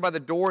not enter by the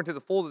door into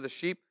the fold of the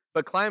sheep,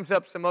 but climbs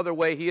up some other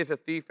way. He is a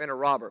thief and a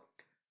robber.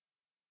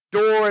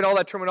 Door and all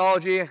that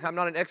terminology. I'm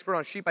not an expert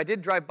on sheep. I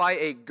did drive by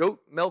a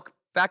goat milk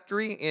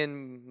factory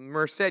in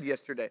Merced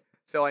yesterday,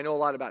 so I know a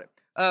lot about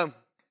it.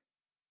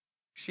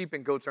 Sheep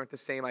and goats aren't the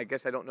same. I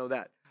guess I don't know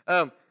that.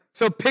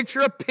 So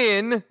picture a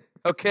pen,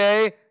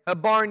 okay, a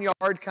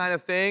barnyard kind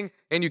of thing,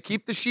 and you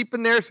keep the sheep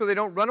in there so they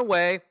don't run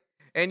away,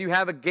 and you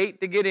have a gate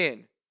to get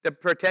in to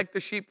protect the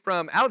sheep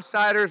from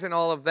outsiders and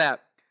all of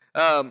that.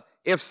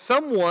 If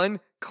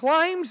someone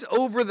climbs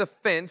over the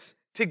fence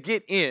to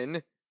get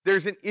in,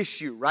 there's an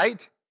issue,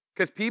 right?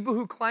 Because people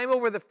who climb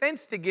over the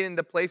fence to get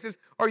into places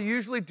are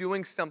usually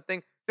doing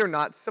something they're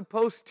not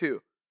supposed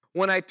to.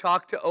 When I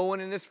talk to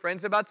Owen and his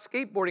friends about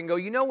skateboarding,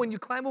 when you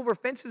climb over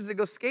fences to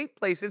go skate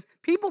places,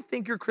 people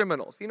think you're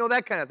criminals.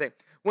 That kind of thing.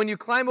 When you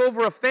climb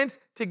over a fence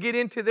to get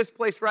into this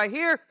place right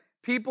here,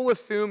 people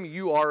assume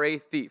you are a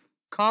thief.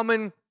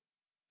 Common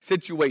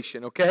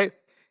situation, okay?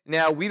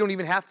 Now, we don't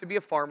even have to be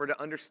a farmer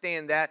to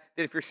understand that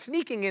if you're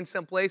sneaking in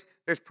someplace,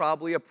 there's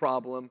probably a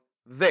problem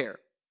there.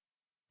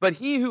 But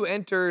he who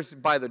enters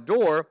by the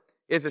door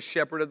is a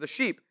shepherd of the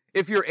sheep.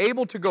 If you're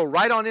able to go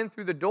right on in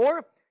through the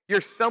door,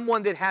 you're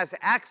someone that has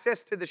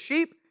access to the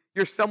sheep.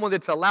 You're someone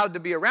that's allowed to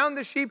be around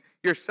the sheep.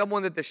 You're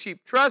someone that the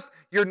sheep trust.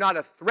 You're not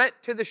a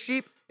threat to the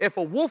sheep. If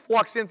a wolf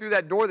walks in through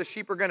that door, the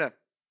sheep are going to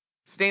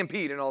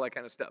stampede and all that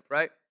kind of stuff,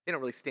 right? They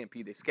don't really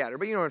stampede, they scatter,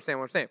 but you know what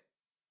I'm saying.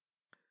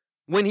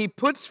 When he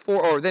puts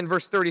forth, then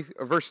verse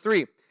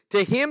 3,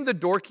 to him the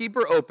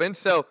doorkeeper opens.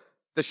 So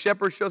the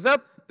shepherd shows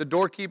up, the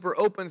doorkeeper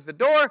opens the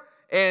door,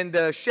 and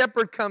the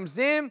shepherd comes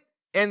in,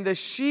 and the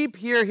sheep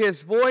hear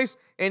his voice,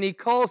 and he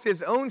calls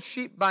his own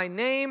sheep by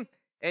name,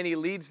 and he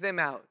leads them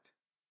out.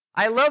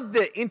 I love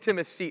the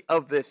intimacy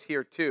of this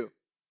here too,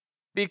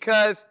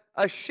 because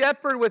a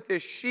shepherd with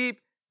his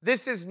sheep,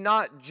 this is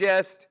not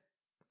just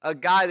a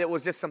guy that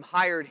was just some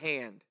hired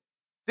hand.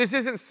 This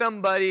isn't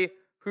somebody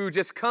who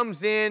just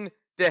comes in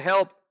to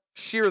help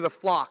shear the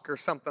flock or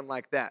something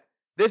like that.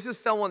 This is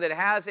someone that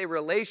has a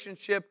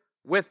relationship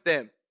with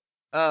them.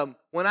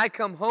 When I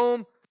come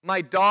home,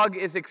 My dog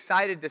is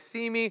excited to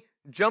see me,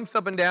 jumps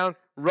up and down,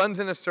 runs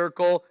in a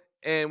circle,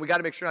 and we got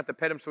to make sure not to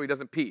pet him so he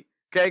doesn't pee,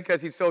 okay?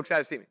 Because he's so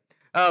excited to see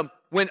me.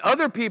 When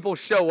other people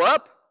show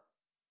up,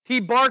 he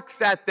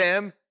barks at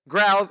them,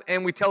 growls,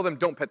 and we tell them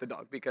don't pet the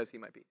dog because he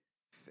might be.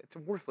 It's a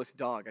worthless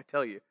dog, I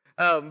tell you.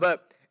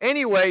 But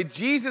anyway,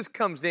 Jesus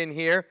comes in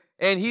here,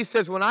 and he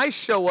says, when I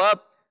show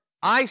up,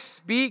 I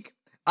speak,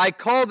 I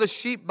call the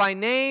sheep by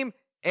name,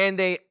 and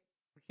they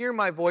hear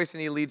my voice,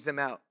 and he leads them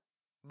out.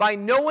 By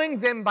knowing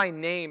them by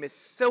name is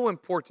so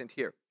important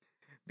here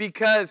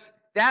because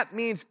that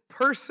means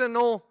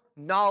personal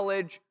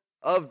knowledge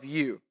of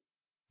you.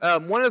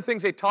 One of the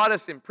things they taught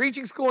us in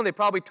preaching school, and they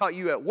probably taught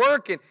you at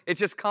work, and it's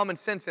just common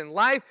sense in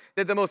life,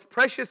 that the most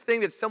precious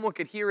thing that someone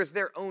could hear is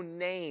their own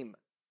name.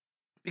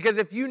 Because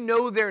if you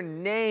know their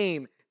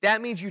name,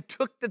 that means you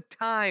took the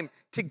time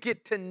to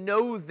get to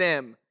know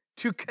them,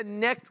 to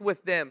connect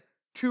with them,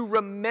 to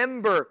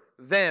remember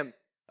them.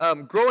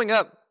 Growing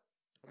up,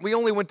 we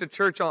only went to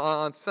church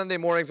on Sunday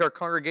mornings. Our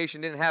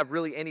congregation didn't have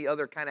really any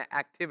other kind of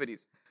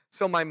activities.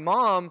 So my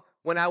mom,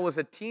 when I was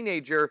a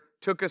teenager,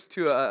 took us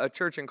to a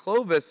church in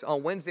Clovis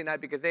on Wednesday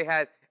night because they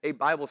had a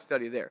Bible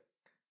study there.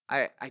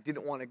 I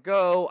didn't want to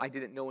go. I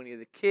didn't know any of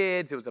the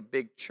kids. It was a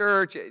big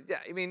church.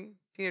 I mean,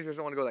 teenagers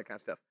don't want to go, that kind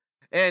of stuff.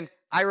 And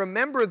I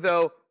remember,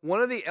 though,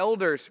 one of the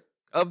elders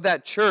of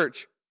that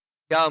church,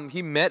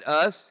 he met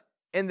us.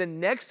 And the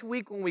next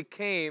week when we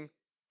came,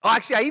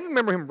 actually, I even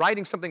remember him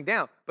writing something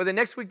down. But the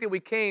next week that we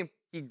came,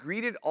 he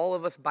greeted all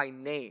of us by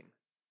name.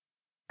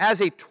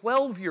 As a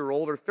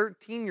 12-year-old or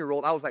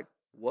 13-year-old, I was like,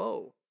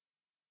 whoa,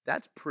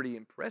 that's pretty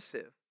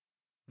impressive.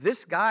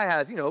 This guy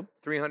has,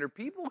 300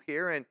 people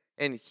here,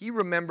 and he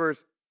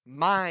remembers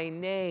my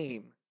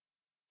name.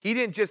 He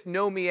didn't just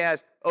know me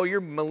as, oh,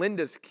 you're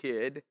Melinda's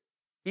kid.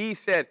 He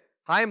said,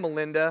 hi,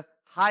 Melinda.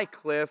 Hi,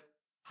 Cliff.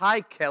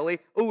 Hi, Kelly.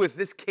 Oh, is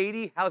this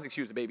Katie? How's it?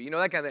 She was a baby.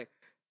 That kind of thing.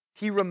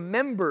 He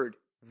remembered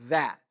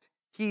that.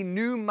 He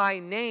knew my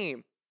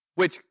name,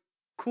 which,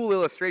 cool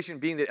illustration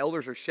being that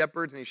elders are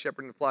shepherds and he's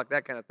shepherding the flock,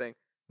 that kind of thing.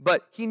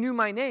 But he knew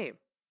my name.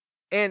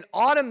 And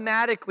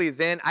automatically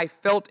then I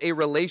felt a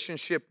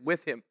relationship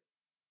with him.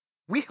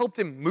 We helped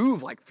him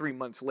move like 3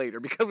 months later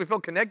because we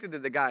felt connected to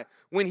the guy.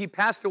 When he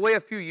passed away a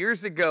few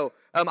years ago,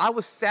 I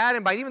was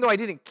saddened by it, even though I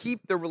didn't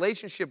keep the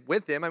relationship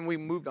with him, and we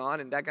moved on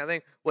and that kind of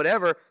thing,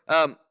 whatever.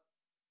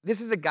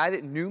 This is a guy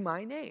that knew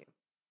my name.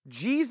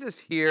 Jesus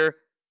here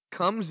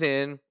comes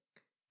in,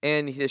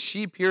 and his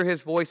sheep hear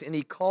his voice, and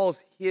he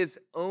calls his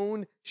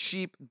own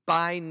sheep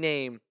by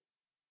name,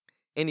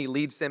 and he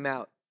leads them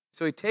out.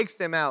 So he takes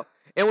them out,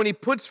 and when he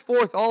puts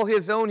forth all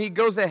his own, he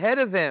goes ahead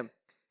of them,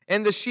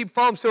 and the sheep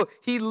follow him. So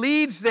he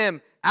leads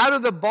them out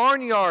of the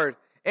barnyard,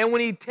 and when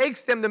he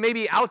takes them to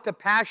maybe out to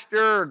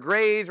pasture or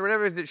graze or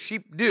whatever it is that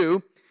sheep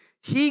do,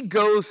 he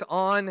goes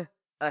on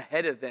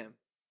ahead of them.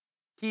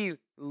 He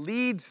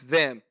leads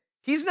them.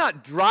 He's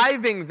not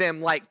driving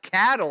them like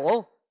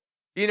cattle.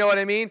 You know what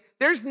I mean?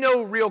 There's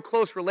no real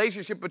close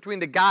relationship between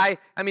the guy.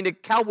 I mean, the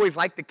cowboys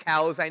like the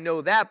cows, I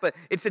know that, but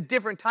it's a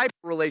different type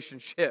of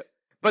relationship.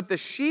 But the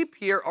sheep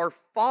here are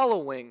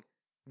following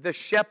the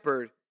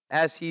shepherd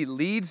as he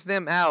leads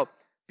them out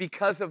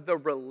because of the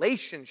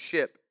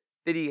relationship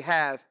that he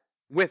has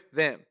with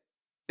them.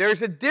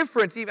 There's a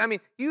difference. I mean,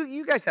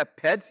 you guys have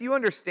pets. You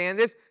understand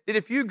this, that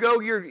if you go,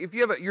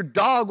 your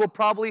dog will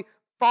probably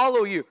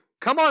follow you.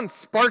 Come on,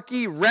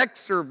 Sparky,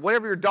 Rex, or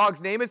whatever your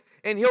dog's name is,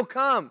 and he'll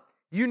come.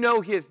 You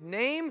know his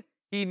name,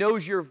 he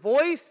knows your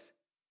voice,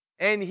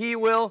 and he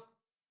will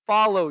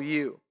follow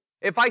you.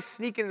 If I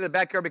sneak into the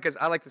backyard, because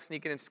I like to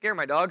sneak in and scare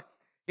my dog,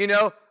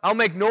 I'll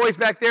make noise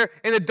back there,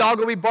 and the dog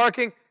will be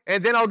barking,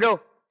 and then I'll go,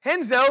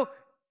 Henzo,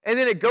 and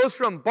then it goes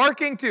from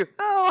barking to,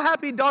 oh,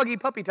 happy doggy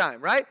puppy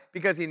time, right?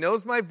 Because he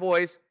knows my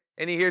voice,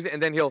 and he hears it,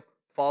 and then he'll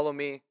follow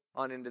me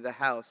on into the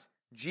house.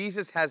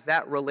 Jesus has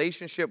that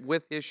relationship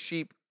with his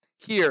sheep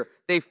here.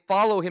 They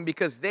follow him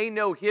because they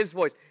know his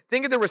voice.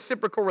 Think of the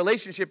reciprocal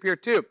relationship here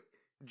too.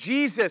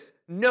 Jesus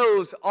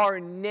knows our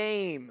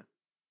name,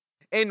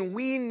 and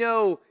we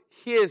know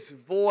his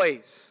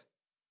voice.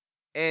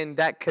 And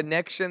that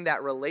connection,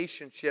 that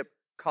relationship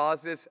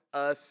causes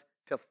us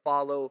to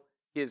follow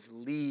his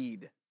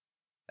lead.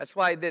 That's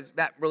why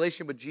that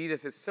relationship with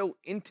Jesus is so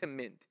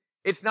intimate.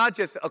 It's not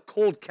just a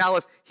cold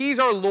callous, he's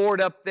our Lord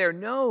up there.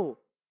 No,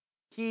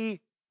 he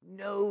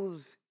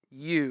knows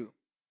you.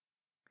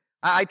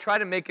 I try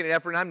to make it an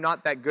effort, and I'm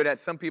not that good at it.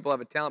 Some people have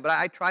a talent, but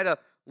I try to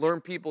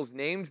learn people's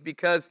names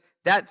because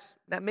that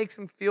makes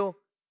them feel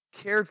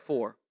cared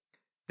for.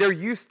 They're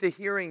used to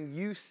hearing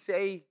you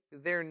say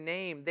their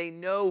name. They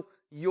know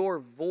your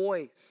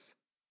voice.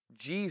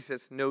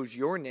 Jesus knows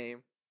your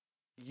name.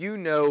 You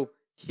know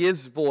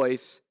his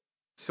voice.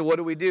 So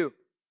what do?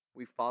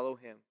 We follow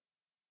him.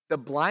 The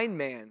blind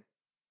man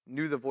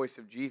knew the voice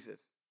of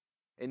Jesus,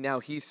 and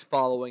now he's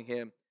following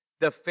him.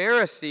 The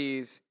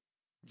Pharisees,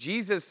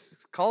 Jesus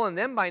is calling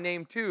them by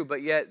name too,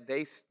 but yet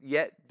they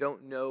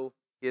don't know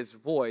his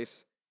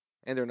voice,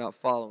 and they're not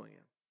following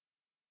him.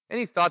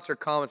 Any thoughts or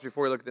comments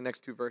before we look at the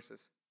next two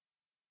verses?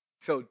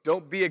 So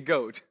don't be a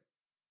goat.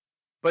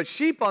 But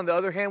sheep, on the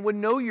other hand, would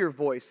know your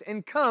voice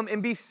and come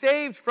and be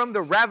saved from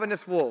the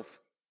ravenous wolf.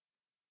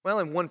 Well,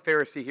 and one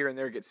Pharisee here and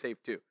there gets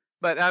saved too.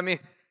 But I mean,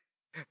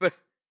 but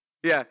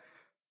yeah,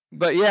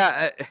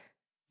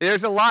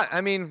 there's a lot.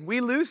 I mean, we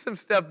lose some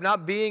stuff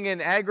not being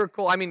in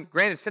agriculture. I mean,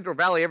 granted, Central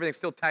Valley, everything's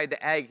still tied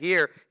to ag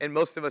here, and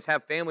most of us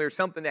have family or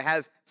something that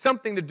has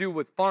something to do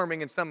with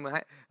farming in some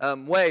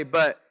way.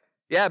 But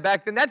yeah,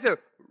 back then, that's a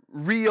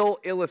real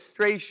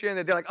illustration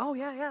that they're like, oh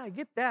yeah, I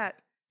get that.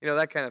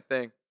 That kind of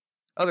thing.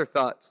 Other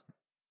thoughts?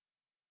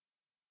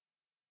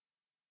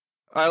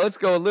 All right, let's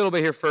go a little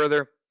bit here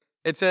further.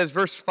 It says,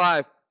 verse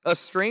 5, a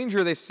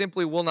stranger they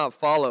simply will not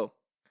follow,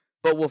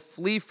 but will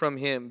flee from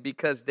him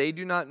because they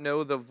do not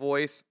know the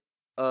voice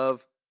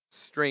of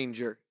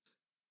strangers.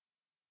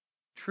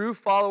 True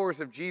followers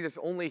of Jesus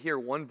only hear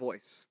one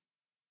voice.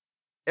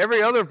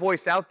 Every other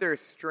voice out there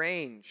is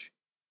strange.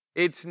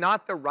 It's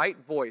not the right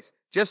voice.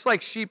 Just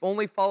like sheep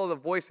only follow the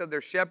voice of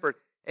their shepherd.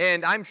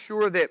 And I'm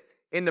sure that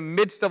in the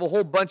midst of a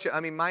whole bunch of, I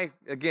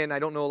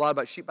don't know a lot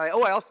about sheep, but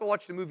I also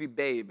watched the movie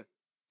Babe.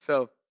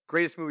 So,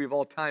 greatest movie of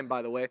all time,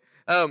 by the way,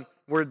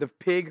 where the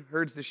pig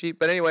herds the sheep.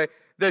 But anyway,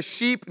 the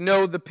sheep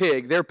know the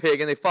pig, their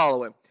pig, and they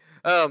follow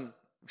him.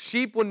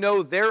 Sheep will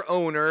know their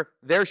owner,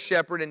 their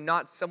shepherd, and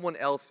not someone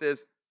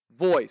else's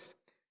voice.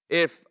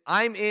 If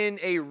I'm in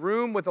a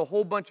room with a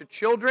whole bunch of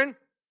children,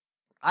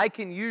 I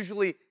can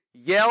usually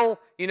yell,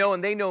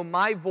 and they know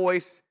my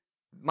voice,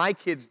 my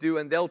kids do,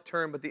 and they'll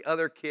turn, but the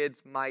other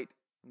kids might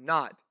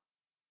not.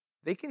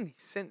 They can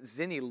sense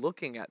Zinni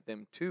looking at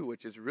them too,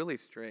 which is really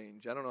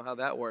strange. I don't know how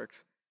that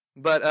works.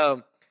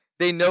 But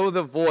they know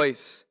the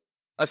voice.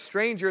 A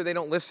stranger they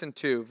don't listen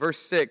to. Verse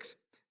 6,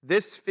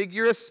 this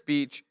figure of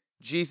speech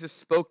Jesus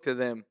spoke to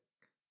them,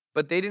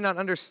 but they did not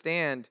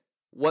understand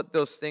what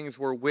those things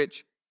were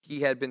which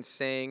he had been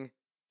saying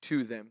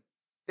to them.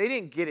 They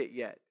didn't get it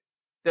yet.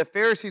 The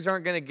Pharisees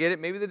aren't going to get it.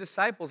 Maybe the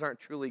disciples aren't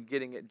truly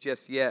getting it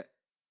just yet.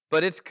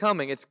 But it's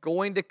coming. It's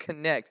going to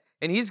connect.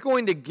 And he's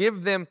going to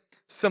give them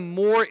some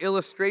more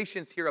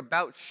illustrations here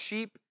about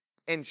sheep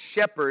and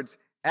shepherds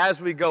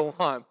as we go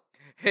on.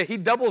 He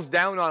doubles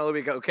down on it a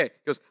little bit. Okay, he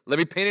goes, let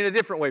me paint it a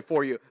different way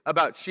for you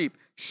about sheep.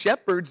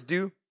 Shepherds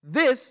do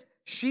this.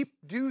 Sheep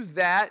do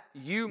that.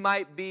 You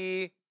might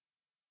be,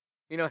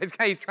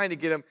 he's trying to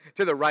get them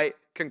to the right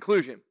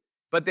conclusion.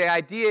 But the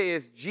idea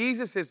is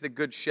Jesus is the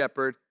good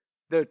shepherd.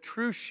 The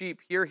true sheep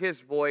hear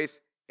his voice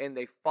and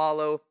they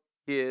follow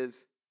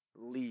his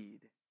lead.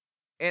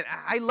 And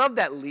I love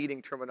that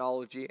leading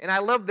terminology. And I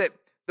love that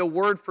the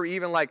word for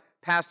even like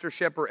pastor,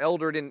 shepherd,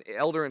 elder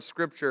in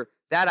Scripture,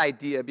 that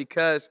idea,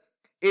 because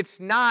it's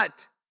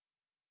not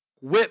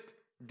whip,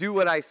 do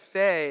what I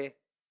say.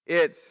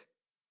 It's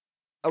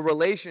a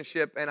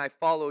relationship and I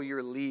follow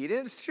your lead.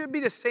 And it should be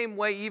the same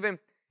way even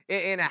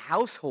in a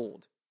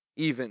household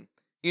even.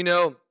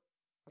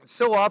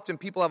 So often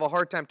people have a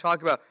hard time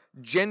talking about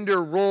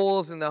gender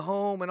roles in the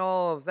home and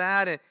all of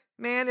that. And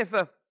man, if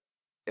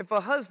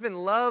a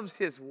husband loves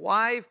his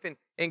wife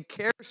and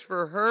cares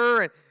for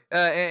her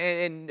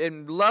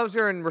and loves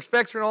her and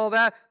respects her and all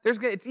that,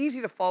 it's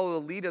easy to follow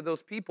the lead of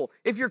those people.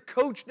 If your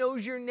coach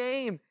knows your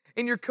name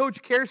and your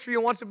coach cares for you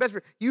and wants the best for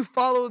you, you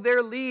follow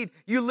their lead.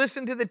 You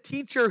listen to the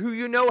teacher who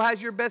you know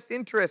has your best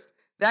interest,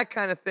 that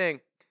kind of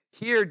thing.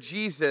 Here,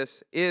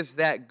 Jesus is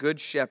that good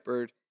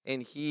shepherd,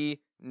 and he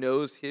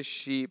knows his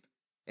sheep,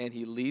 and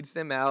he leads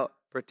them out,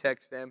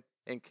 protects them,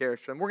 and cares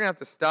for them. We're going to have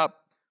to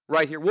stop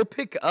right here. We'll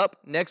pick up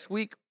next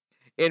week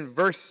in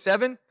verse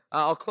 7.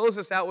 I'll close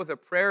this out with a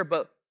prayer,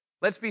 but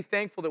let's be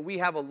thankful that we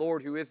have a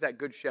Lord who is that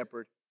good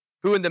shepherd,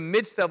 who in the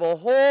midst of a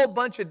whole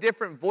bunch of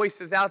different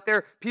voices out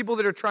there, people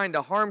that are trying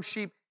to harm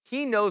sheep,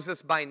 he knows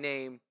us by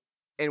name,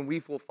 and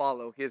we will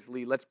follow his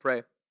lead. Let's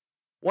pray.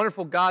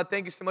 Wonderful God,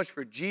 thank you so much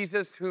for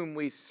Jesus, whom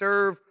we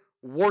serve,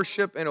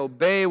 worship, and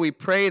obey. We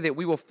pray that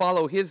we will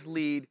follow his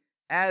lead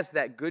as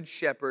that good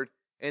shepherd,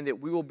 and that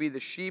we will be the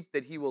sheep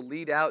that he will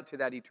lead out to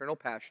that eternal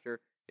pasture.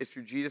 It's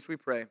through Jesus we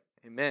pray.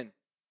 Amen.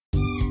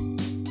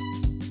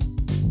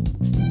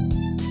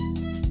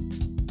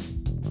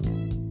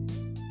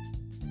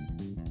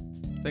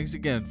 Thanks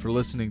again for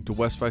listening to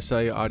West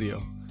Visalia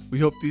Audio. We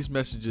hope these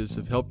messages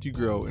have helped you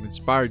grow and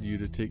inspired you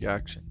to take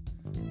action.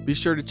 Be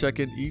sure to check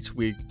in each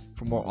week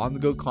for more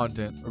on-the-go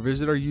content or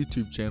visit our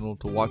YouTube channel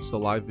to watch the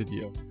live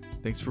video.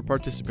 Thanks for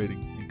participating,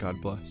 and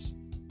God bless.